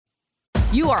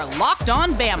You are Locked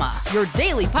On Bama, your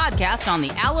daily podcast on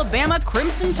the Alabama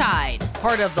Crimson Tide.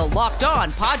 Part of the Locked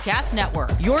On Podcast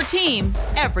Network, your team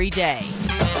every day.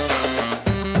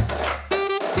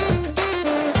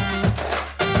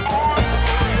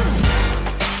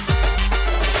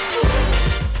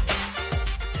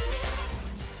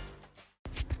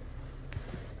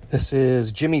 This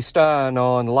is Jimmy Stein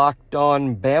on Locked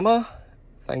On Bama.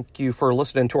 Thank you for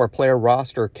listening to our player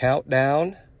roster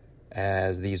countdown.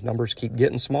 As these numbers keep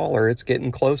getting smaller, it's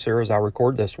getting closer. As I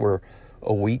record this, we're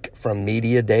a week from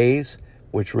media days,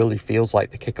 which really feels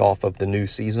like the kickoff of the new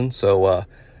season. So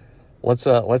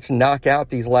let's knock out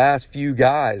these last few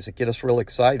guys that get us real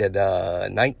excited.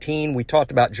 19, we talked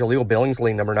about Jaleel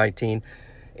Billingsley, number 19,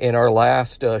 in our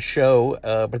last show.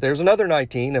 But there's another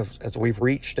 19 as we've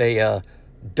reached a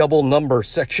double number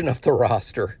section of the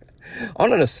roster.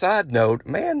 On an aside note,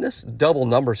 man, this double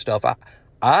number stuff,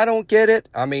 I don't get it.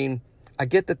 I mean, I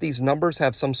get that these numbers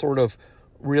have some sort of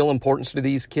real importance to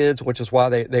these kids, which is why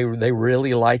they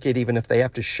really like it, even if they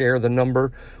have to share the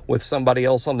number with somebody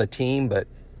else on the team. But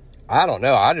I don't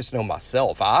know. I just know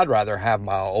myself. I'd rather have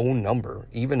my own number,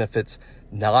 even if it's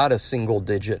not a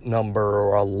single-digit number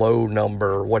or a low number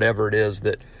or whatever it is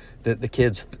that the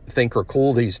kids think are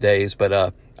cool these days.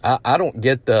 But I don't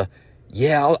get the,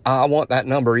 I want that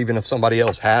number even if somebody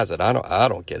else has it. I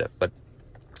don't get it. But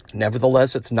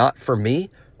nevertheless, it's not for me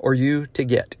or you to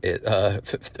get it.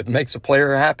 If it makes a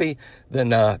player happy, then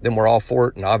we're all for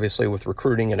it. And obviously, with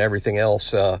recruiting and everything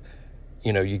else,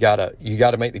 you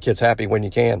gotta make the kids happy when you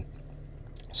can.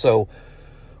 So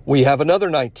we have another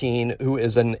 19 who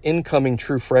is an incoming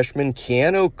true freshman,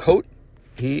 Keanu Coate.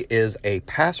 He is a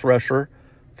pass rusher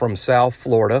from South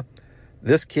Florida.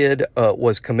 This kid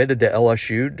was committed to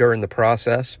LSU during the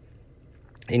process.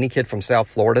 Any kid from South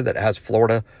Florida that has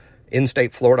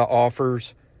in-state Florida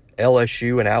offers,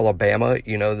 LSU and Alabama,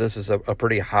 this is a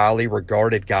pretty highly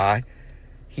regarded guy.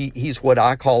 He's what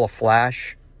I call a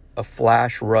flash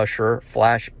rusher,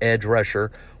 flash edge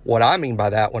rusher. What I mean by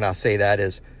that when I say that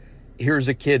is, here's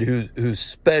a kid who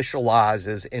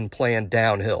specializes in playing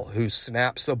downhill, who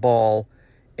snaps the ball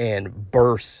and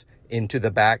bursts into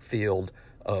the backfield,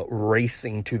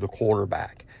 racing to the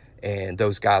quarterback. And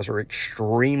those guys are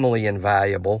extremely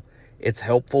invaluable. It's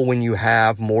helpful when you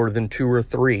have more than two or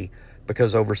three,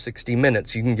 because over 60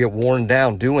 minutes, you can get worn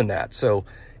down doing that. So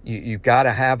you've got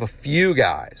to have a few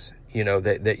guys,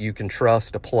 that you can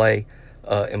trust to play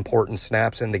important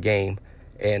snaps in the game.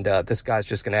 And this guy's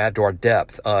just going to add to our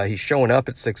depth. He's showing up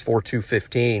at 6'4",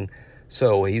 215.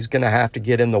 So he's going to have to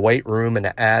get in the weight room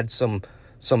and add some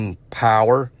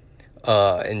power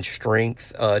and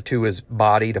strength to his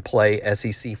body to play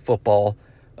SEC football.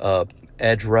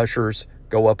 Edge rushers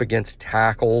go up against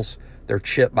tackles. They're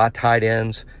chipped by tight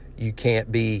ends. You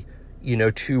can't be,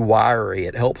 too wiry.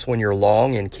 It helps when you're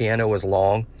long, and Keanu is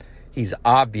long. He's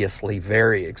obviously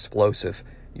very explosive.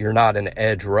 You're not an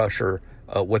edge rusher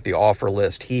with the offer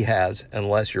list he has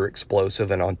unless you're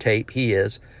explosive, and on tape he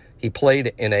is. He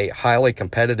played in a highly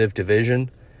competitive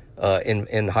division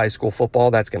in high school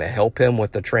football. That's going to help him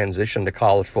with the transition to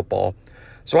college football.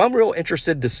 So I'm real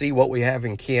interested to see what we have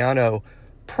in Keanu.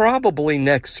 Probably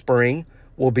next spring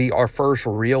will be our first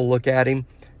real look at him.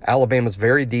 Alabama's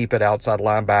very deep at outside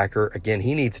linebacker. Again,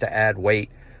 he needs to add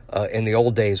weight. In the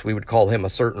old days, we would call him a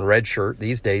certain red shirt.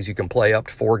 These days, you can play up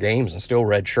to 4 games and still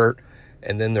red shirt.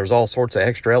 And then there's all sorts of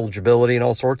extra eligibility and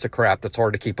all sorts of crap that's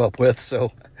hard to keep up with.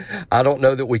 So I don't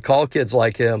know that we call kids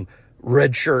like him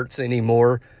red shirts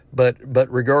anymore. But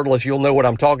regardless, you'll know what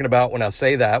I'm talking about when I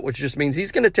say that, which just means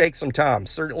he's going to take some time,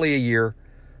 certainly a year,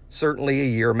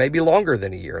 maybe longer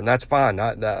than a year, and that's fine.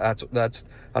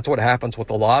 That's what happens with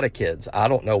a lot of kids. I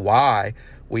don't know why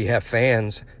we have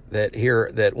fans that hear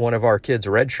that one of our kids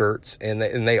red shirts and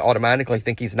they automatically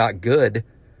think he's not good,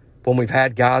 when we've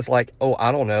had guys like,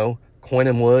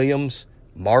 Quentin Williams,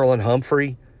 Marlon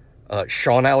Humphrey,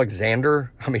 Sean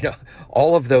Alexander. I mean,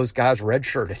 all of those guys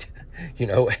redshirted,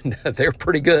 and they're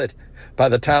pretty good by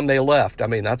the time they left. I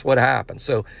mean, that's what happened.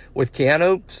 So with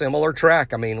Keanu, similar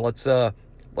track. I mean, let's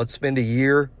spend a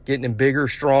year getting him bigger,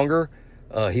 stronger.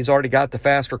 He's already got the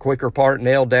faster, quicker part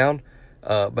nailed down.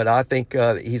 But I think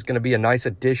he's going to be a nice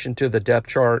addition to the depth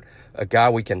chart, a guy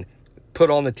we can put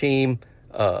on the team.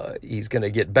 He's going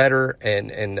to get better,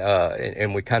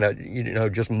 and we kind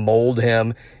of, just mold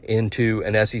him into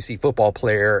an SEC football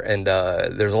player. And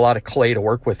there's a lot of clay to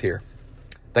work with here.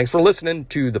 Thanks for listening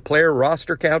to the Player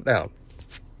Roster Countdown.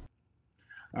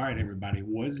 All right, everybody.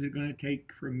 What is it going to take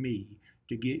for me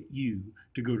to get you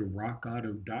to go to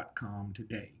rockauto.com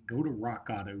today? Go to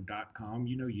rockauto.com.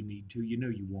 You know you need to. You know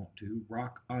you want to.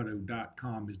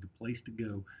 rockauto.com is the place to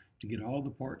go to get all the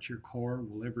parts your car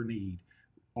will ever need.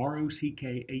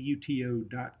 ROCKAUTO.com.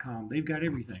 They've got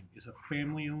everything. It's a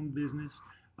family-owned business,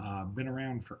 been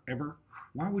around forever.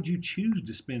 Why would you choose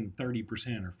to spend 30%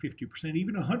 or 50%,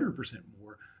 even 100%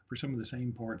 more for some of the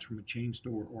same parts from a chain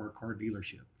store or a car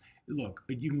dealership? Look,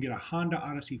 you can get a Honda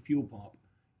Odyssey fuel pump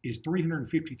is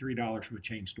 $353 from a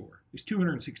chain store. It's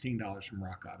 $216 from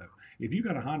Rock Auto. If you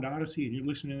got a Honda Odyssey and you're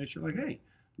listening to this, you're like, hey,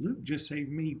 Luke just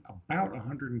saved me about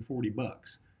 140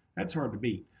 bucks. That's hard to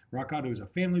beat. Rock Auto is a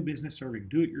family business serving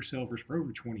do-it-yourselfers for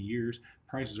over 20 years.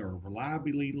 Prices are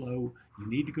reliably low. You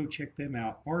need to go check them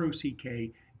out.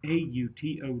 ROCKAUTO.com.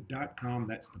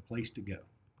 That's the place to go.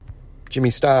 Jimmy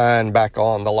Stein back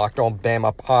on the Locked On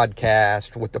Bama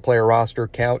podcast with the player roster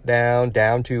countdown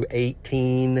down to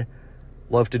 18.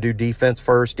 Love to do defense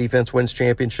first. Defense wins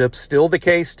championships. Still the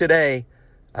case today.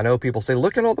 I know people say,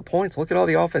 look at all the points. Look at all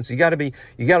the offense. You got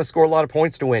to score a lot of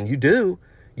points to win. You do,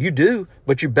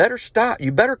 but you better stop.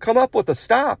 You better come up with a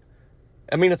stop.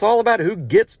 I mean, it's all about who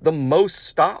gets the most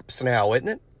stops now, isn't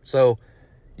it? So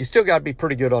you still got to be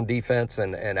pretty good on defense,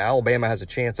 and Alabama has a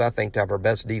chance, I think, to have our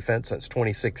best defense since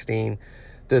 2016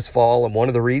 this fall, and one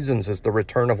of the reasons is the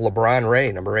return of LeBron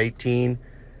Ray, number 18,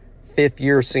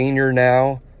 fifth-year senior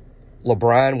now.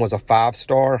 LeBron was a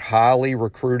five-star, highly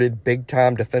recruited,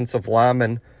 big-time defensive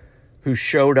lineman who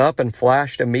showed up and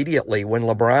flashed immediately. When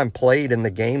LeBron played in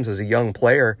the games as a young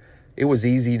player, it was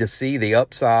easy to see the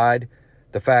upside,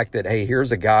 the fact that, hey,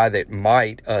 here's a guy that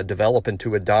might develop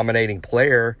into a dominating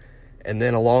player. And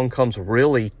then along comes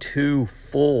really 2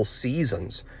 full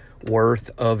seasons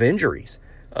worth of injuries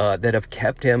that have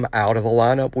kept him out of the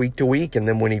lineup week to week. And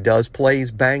then when he does play,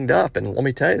 he's banged up. And let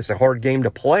me tell you, it's a hard game to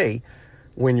play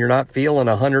when you're not feeling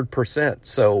 100%.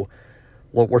 So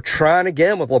look, we're trying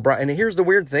again with LeBron. And here's the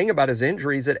weird thing about his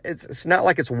injuries. It's not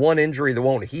like it's one injury that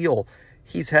won't heal.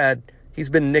 He's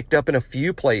been nicked up in a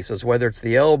few places, whether it's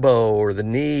the elbow or the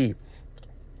knee,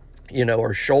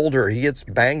 or shoulder. He gets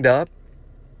banged up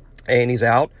and he's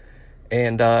out,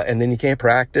 and then you can't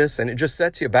practice, and it just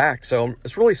sets you back. So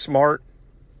it's really smart.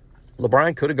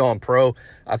 LeBron could have gone pro,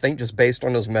 I think, just based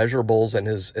on his measurables and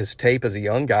his tape as a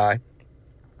young guy.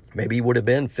 Maybe he would have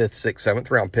been 5th, 6th,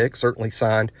 7th round pick, certainly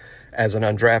signed as an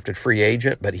undrafted free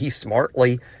agent, but he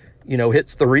smartly,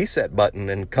 hits the reset button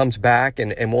and comes back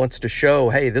and wants to show,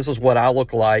 hey, this is what I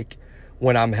look like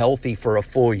when I'm healthy for a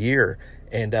full year.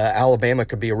 And Alabama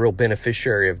could be a real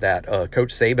beneficiary of that.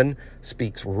 Coach Saban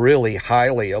speaks really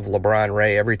highly of LeBron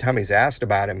Ray every time he's asked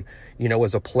about him,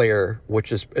 as a player,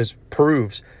 which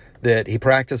proves that he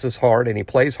practices hard and he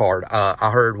plays hard.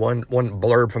 I heard one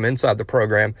blurb from inside the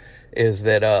program is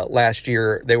that last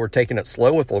year they were taking it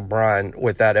slow with LeBron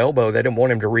with that elbow. They didn't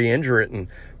want him to re-injure it, and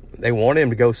they wanted him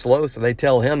to go slow. So they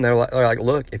tell him, they're like,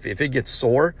 look, if it gets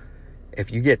sore,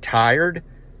 if you get tired,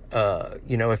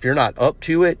 if you're not up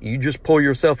to it, you just pull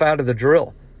yourself out of the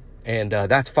drill, and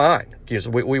that's fine. Because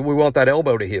we want that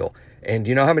elbow to heal. And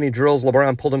you know how many drills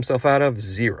LeBron pulled himself out of?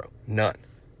 0, none.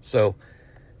 So,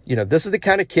 this is the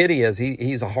kind of kid he is.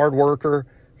 He's a hard worker.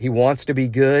 He wants to be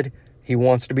good. He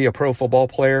wants to be a pro football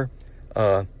player.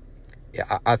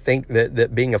 I think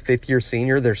that being a 5th-year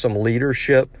senior, there's some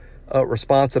leadership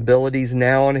responsibilities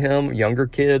now on him. Younger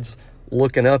kids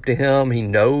looking up to him. He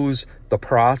knows the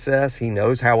process. He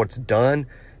knows how it's done.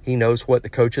 He knows what the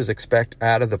coaches expect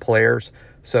out of the players.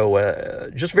 So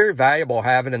just very valuable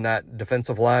having in that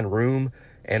defensive line room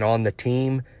and on the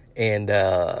team. And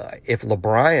if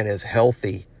LeBron is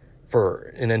healthy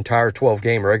for an entire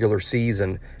 12-game regular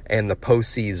season and the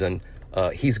postseason,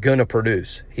 he's going to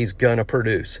produce. He's going to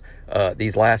produce.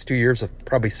 These last 2 years have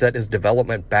probably set his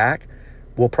development back.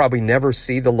 We'll probably never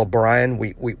see the LeBron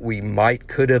we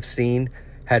could have seen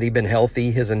had he been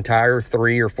healthy his entire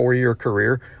 3 or 4 year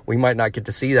career. We might not get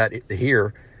to see that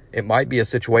here. It might be a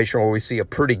situation where we see a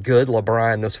pretty good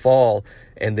LeBron this fall,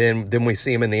 and then we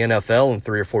see him in the NFL in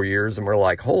 3 or 4 years, and we're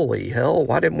like, holy hell,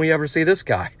 why didn't we ever see this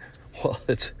guy? Well,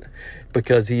 it's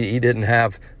because he didn't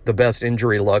have the best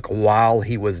injury luck while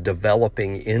he was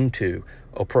developing into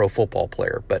a pro football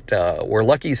player. But we're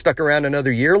lucky he stuck around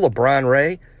another year. LeBron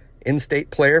Ray, in-state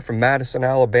player from Madison,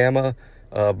 Alabama,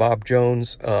 Bob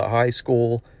Jones High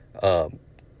School.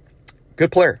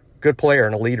 Good player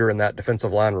and a leader in that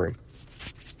defensive line room.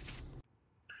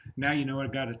 Now you know what I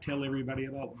got to tell everybody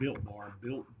about Built Bar.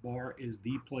 Built Bar is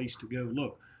the place to go.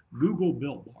 Look, Google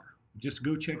Built Bar. Just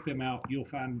go check them out. You'll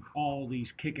find all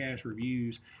these kick-ass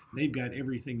reviews. They've got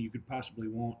everything you could possibly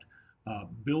want.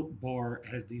 Built Bar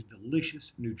has these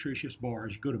delicious, nutritious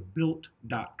bars. You go to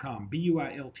built.com,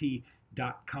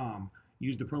 BUILT.com.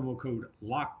 Use the promo code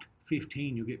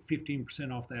LOCKED15. You'll get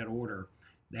 15% off that order.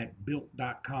 That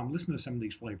built.com. Listen to some of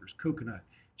these flavors: coconut,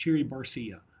 cherry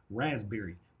barcia,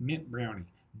 raspberry, mint brownie,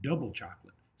 double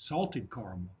chocolate, salted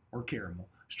caramel,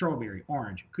 strawberry,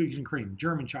 orange, cookies and cream,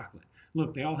 German chocolate.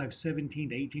 Look, they all have 17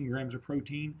 to 18 grams of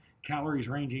protein, calories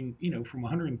ranging, from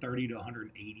 130 to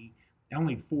 180,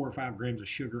 only 4 or 5 grams of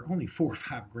sugar, only 4 or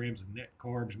 5 grams of net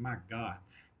carbs. My God.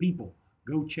 People,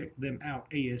 go check them out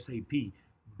ASAP.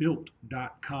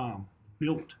 Built.com,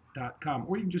 built.com,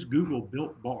 or you can just Google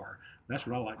Built Bar. That's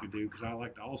what I like to do because I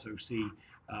like to also see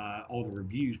all the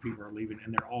reviews people are leaving,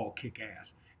 and they're all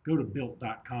kick-ass. Go to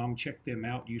built.com, check them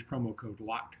out, use promo code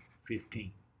LOCKED15.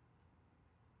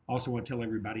 Also want to tell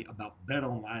everybody about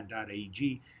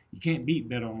betonline.ag. You can't beat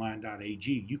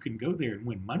betonline.ag. You can go there and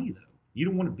win money, though. You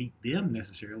don't want to beat them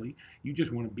necessarily. You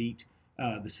just want to beat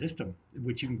the system,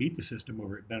 which you can beat the system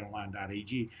over at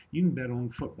betonline.ag. You can bet on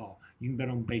football. You can bet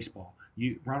on baseball.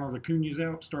 Ronald Acuna's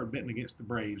out, start betting against the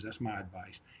Braves. That's my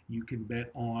advice. You can bet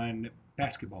on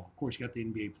basketball. Of course, you got the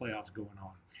NBA playoffs going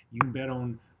on. You can bet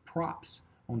on props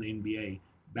on the NBA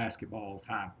basketball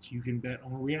finals. You can bet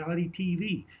on reality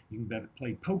TV. You can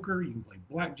play poker. You can play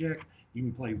blackjack. You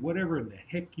can play whatever the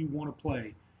heck you want to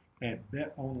play at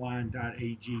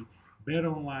betonline.ag.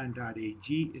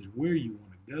 Betonline.ag is where you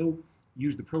want to go.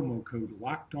 Use the promo code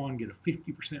LOCKEDON, get a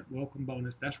 50% welcome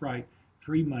bonus. That's right,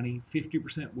 free money,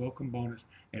 50% welcome bonus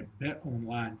at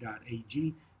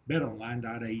betonline.ag,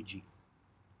 betonline.ag.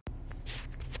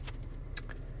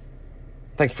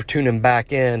 Thanks for tuning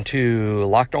back in to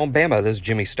Locked On Bama. This is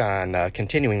Jimmy Stein,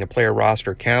 continuing the player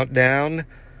roster countdown.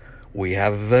 We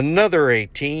have another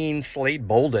 18, Slade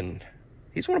Bolden.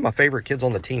 He's one of my favorite kids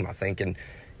on the team, I think. And,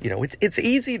 it's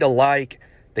easy to like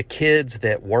the kids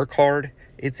that work hard.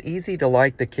 It's easy to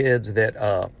like the kids that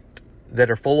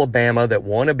are full of Bama, that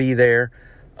want to be there,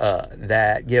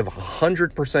 that give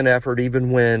 100% effort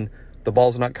even when the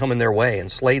ball's not coming their way.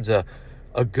 And Slade's a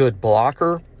good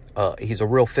blocker. He's a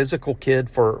real physical kid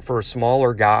for a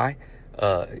smaller guy.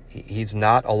 He's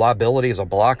not a liability as a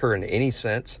blocker in any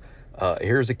sense.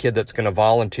 Here's a kid that's going to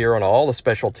volunteer on all the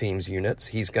special teams units.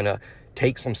 He's going to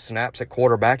take some snaps at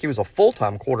quarterback. He was a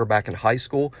full-time quarterback in high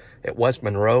school at West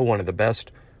Monroe, one of the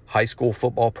best high school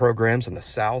football programs in the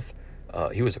South.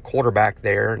 He was a quarterback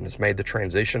there and has made the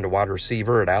transition to wide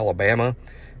receiver at Alabama.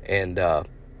 And,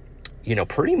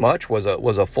 pretty much was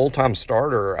a full-time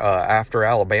starter after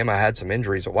Alabama had some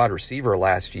injuries at wide receiver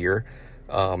last year.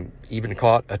 Even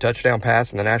caught a touchdown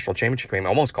pass in the national championship game.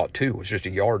 Almost caught 2. It was just a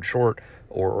yard short,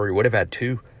 or he would have had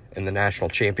 2 in the national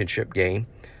championship game.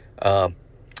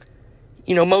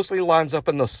 Mostly lines up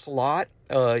in the slot.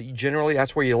 Generally,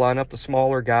 that's where you line up the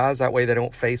smaller guys. That way they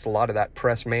don't face a lot of that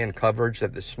press man coverage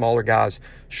that the smaller guys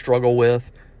struggle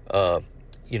with.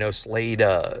 Slade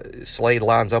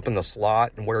lines up in the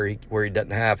slot and where he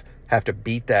doesn't have to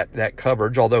beat that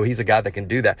coverage, although he's a guy that can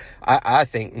do that. I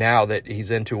think now that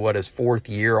he's into his 4th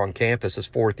year on campus, his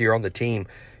 4th year on the team,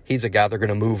 he's a guy they're going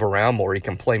to move around more. He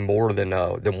can play more than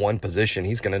one position.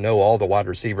 He's going to know all the wide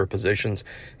receiver positions,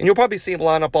 and you'll probably see him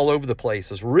line up all over the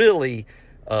place. It's really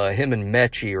him and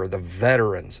Mechie are the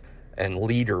veterans and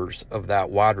leaders of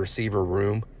that wide receiver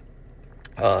room.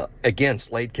 Again,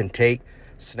 Slade can take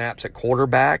snaps at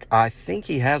quarterback. I think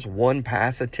he has 1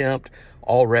 pass attempt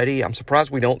already. I'm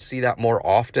surprised we don't see that more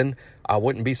often. I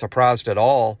wouldn't be surprised at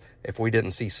all if we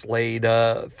didn't see Slade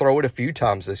throw it a few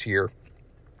times this year.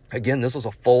 Again, this was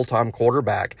a full-time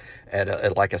quarterback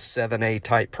at like a 7A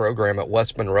type program at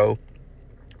West Monroe.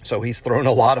 So he's thrown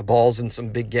a lot of balls in some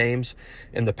big games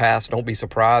in the past. Don't be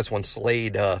surprised when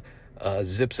Slade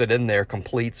zips it in there,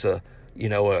 completes a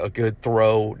good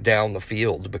throw down the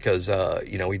field because,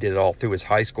 he did it all through his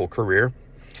high school career.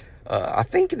 I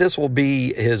think this will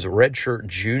be his redshirt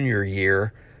junior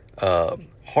year.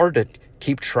 Hard to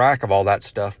keep track of all that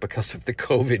stuff because of the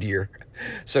COVID year.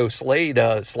 So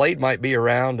Slade might be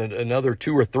around another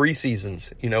 2 or 3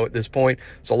 seasons, at this point.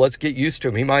 So let's get used to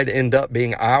him. He might end up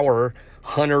being our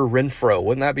Hunter Renfrow.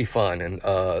 Wouldn't that be fun?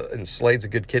 And Slade's a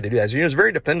good kid to do that. So, it's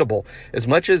very dependable. As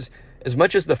much as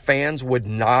the fans would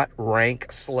not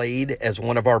rank Slade as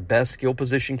one of our best skill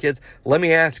position kids, let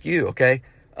me ask you, okay?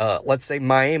 Let's say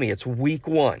Miami, it's week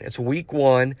 1. It's week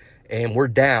 1, and we're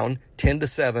down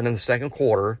 10-7 in the second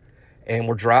quarter, and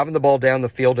we're driving the ball down the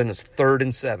field, and it's 3rd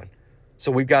and 7.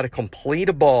 So we've got to complete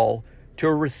a ball to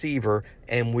a receiver,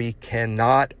 and we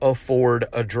cannot afford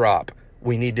a drop.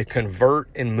 We need to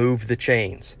convert and move the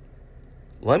chains.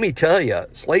 Let me tell you,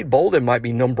 Slade Bolden might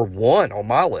be number 1 on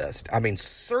my list. I mean,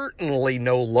 certainly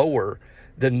no lower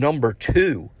than number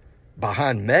 2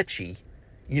 behind Mechie,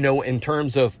 in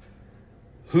terms of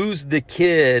who's the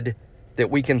kid that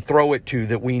we can throw it to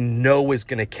that we know is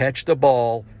going to catch the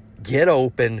ball, get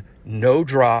open, no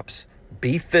drops,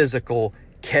 be physical,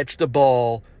 catch the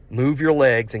ball, move your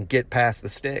legs, and get past the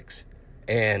sticks.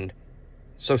 And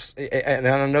So, and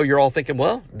I know you're all thinking,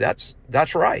 well, that's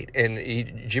right.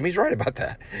 And Jimmy's right about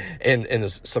that. And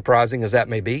as surprising as that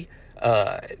may be,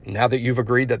 now that you've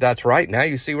agreed that that's right, now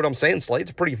you see what I'm saying. Slade's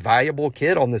a pretty valuable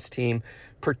kid on this team,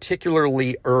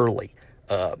 particularly early.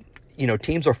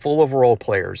 Teams are full of role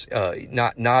players.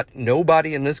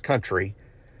 Nobody in this country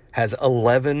has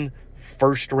 11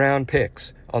 first-round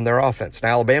picks on their offense. Now,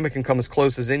 Alabama can come as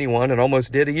close as anyone and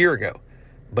almost did a year ago.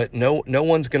 But no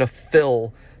one's going to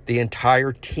fill the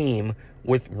entire team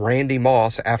with Randy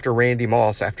Moss after Randy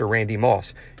Moss after Randy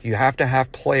Moss. You have to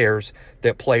have players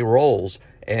that play roles,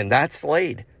 and that's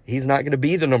Slade. He's not going to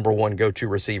be the number one go-to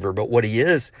receiver, but what he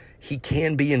is, he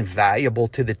can be invaluable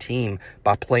to the team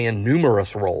by playing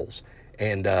numerous roles.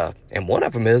 And one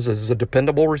of them is a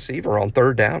dependable receiver on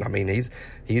third down. I mean, he's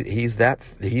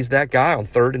that guy on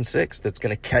 3rd and 6 that's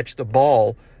going to catch the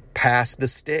ball past the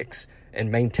sticks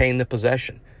and maintain the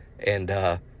possession. And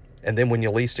then when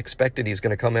you least expect it, he's going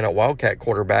to come in at Wildcat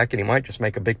quarterback, and he might just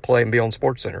make a big play and be on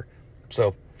SportsCenter.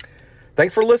 So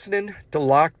thanks for listening to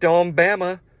Locked On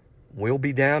Bama. We'll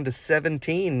be down to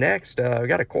 17 next. We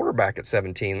got a quarterback at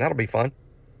 17. That'll be fun.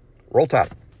 Roll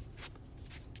Tide.